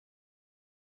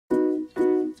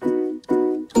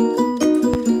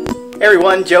Hey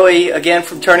everyone, Joey again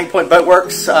from Turning Point Boat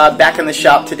Works, back in the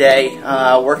shop today,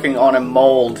 working on a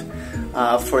mold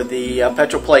for the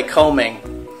Petrel plate coaming.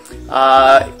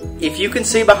 If you can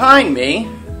see behind me,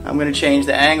 I'm going to change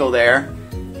the angle there.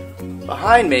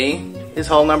 Behind me is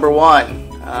hull number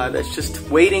 1. That's just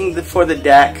waiting for the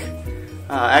deck.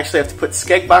 Actually, I have to put the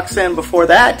skeg box in before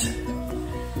that,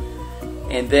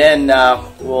 and then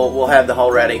we'll have the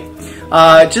hull ready.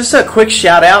 Just a quick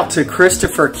shout out to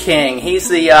Chistopher King. He's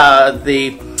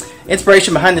the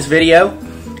inspiration behind this video.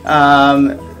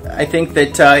 I think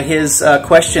that his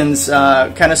questions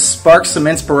kind of sparked some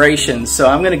inspiration. So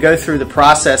I'm going to go through the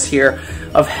process here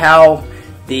of how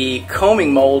the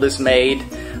coaming mold is made.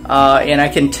 And I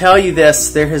can tell you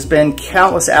this, there has been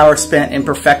countless hours spent in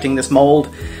perfecting this mold.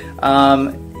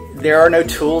 There are no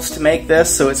tools to make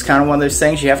this, so it's kind of one of those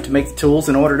things you have to make the tools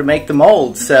in order to make the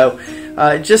mold. So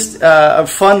just a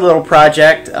fun little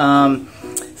project.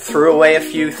 Threw away a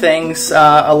few things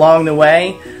along the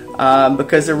way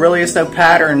because there really is no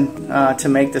pattern to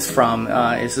make this from.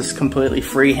 It's just completely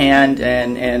freehand,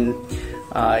 and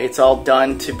it's all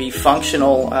done to be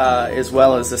functional as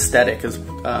well as aesthetic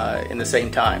in the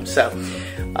same time. So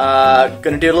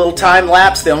going to do a little time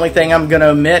lapse. The only thing I'm going to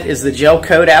omit is the gel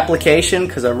coat application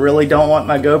because I really don't want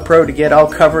my GoPro to get all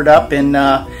covered up in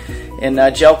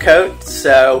gel coat.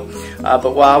 So,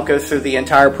 but I'll go through the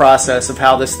entire process of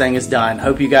how this thing is done.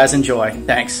 Hope you guys enjoy.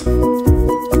 Thanks.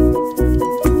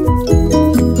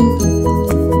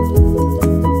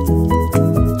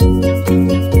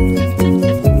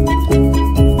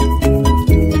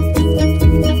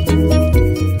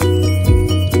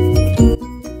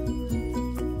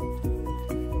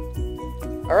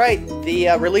 Alright, the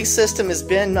release system has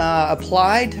been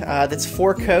applied. That's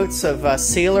 4 coats of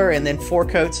sealer and then 4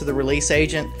 coats of the release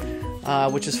agent,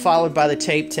 which is followed by the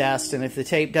tape test. And if the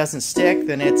tape doesn't stick,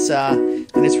 then it's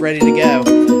ready to go.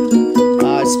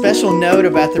 Special note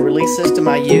about the release system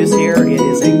I use here, it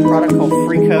is a product called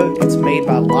Free Coat. It's made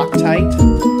by Loctite,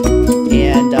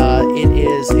 and it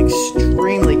is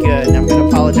extremely good. And I'm going to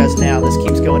apologize now, this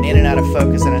keeps going in and out of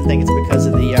focus, and I think it's because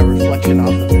of the reflection off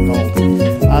of the mold.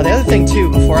 The other thing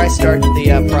too, before I start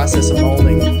the process of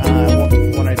molding, I want to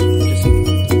just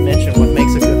mention what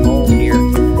makes a good mold here.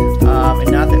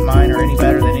 And not that mine are any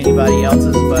better than anybody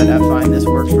else's, but I find this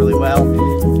works really well.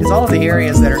 Is all of the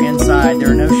areas that are inside, there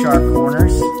are no sharp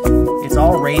corners. It's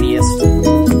all radiused,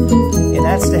 and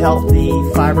that's to help the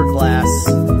fiberglass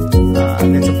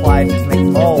that's applied to make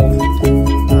the mold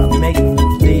make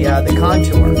the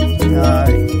contour.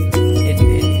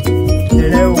 There are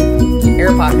no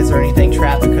air pockets or anything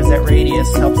trapped because that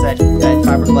radius helps that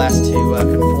fiberglass to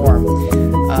conform.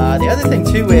 The other thing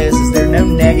too is there are no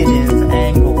negative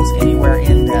angles anywhere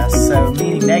in this, so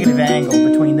meaning negative angle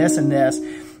between this and this,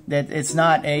 that it's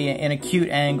not an acute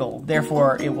angle,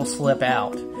 therefore it will slip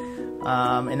out.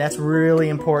 And that's really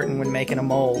important when making a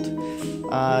mold.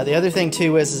 The other thing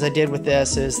too is, as I did with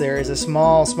this, is there is a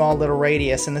small little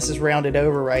radius, and this is rounded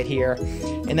over right here,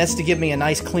 and that's to give me a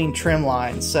nice clean trim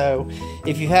line. So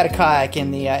if you had a kayak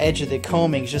and the edge of the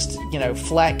coaming is just, you know,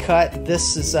 flat cut,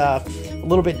 this is a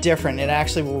little bit different. It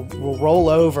actually will roll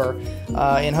over,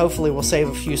 and hopefully will save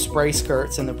a few spray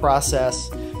skirts in the process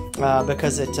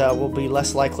because it will be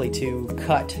less likely to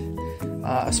cut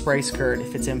a spray skirt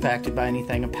if it's impacted by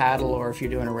anything, a paddle, or if you're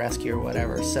doing a rescue or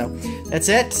whatever. So that's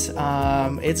it.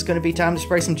 It's going to be time to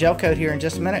spray some gel coat here in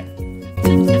just a minute.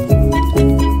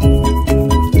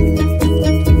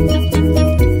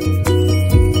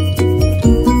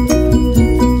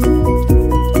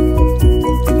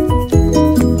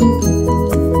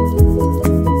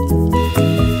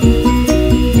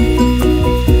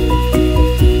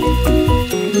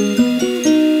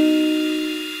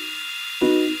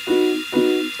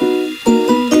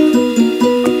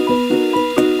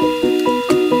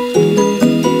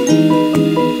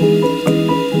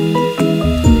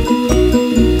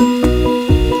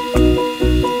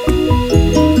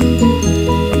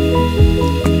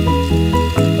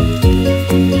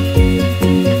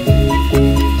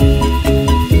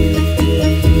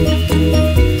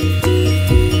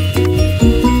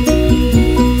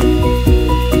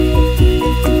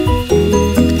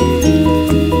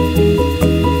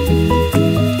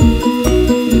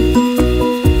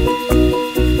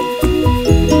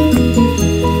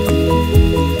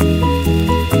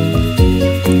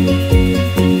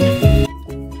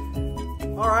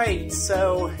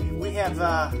 So we have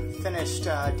finished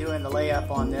doing the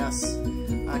layup on this.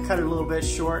 I cut it a little bit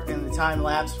short in the time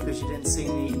lapse because you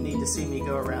didn't need to see me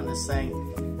go around this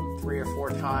thing 3 or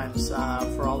 4 times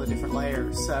for all the different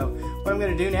layers. So what I'm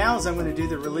going to do now is I'm going to do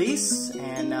the release,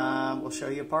 and we'll show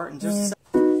you apart in just a second.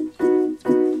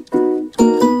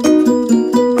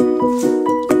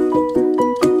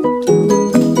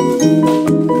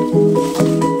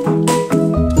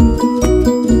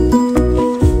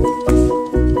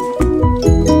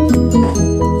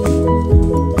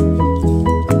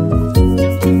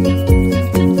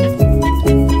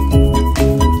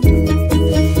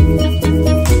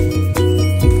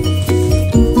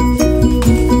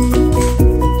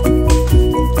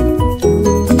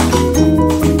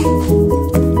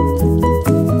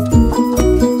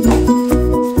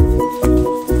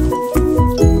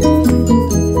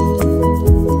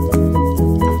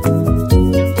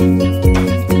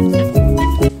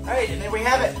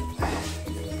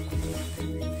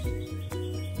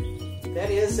 that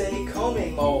is a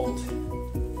coaming mold.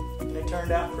 And it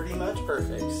turned out pretty much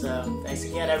perfect. So thanks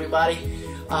again, everybody.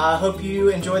 I hope you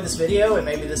enjoyed this video and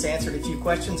maybe this answered a few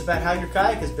questions about how your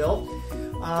kayak is built.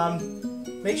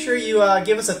 Make sure you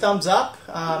give us a thumbs up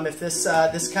if this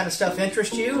kind of stuff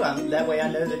interests you. That way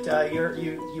I know that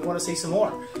you want to see some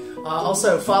more.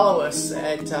 Also follow us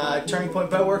at Turning Point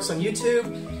Boat Works on YouTube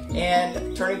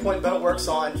and Turning Point Boat Works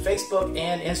on Facebook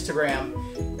and Instagram.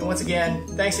 And once again,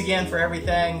 thanks again for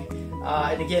everything.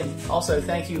 And again, also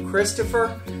thank you,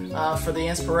 Christopher, for the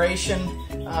inspiration.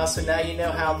 So now you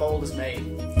know how mold is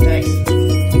made. Thanks.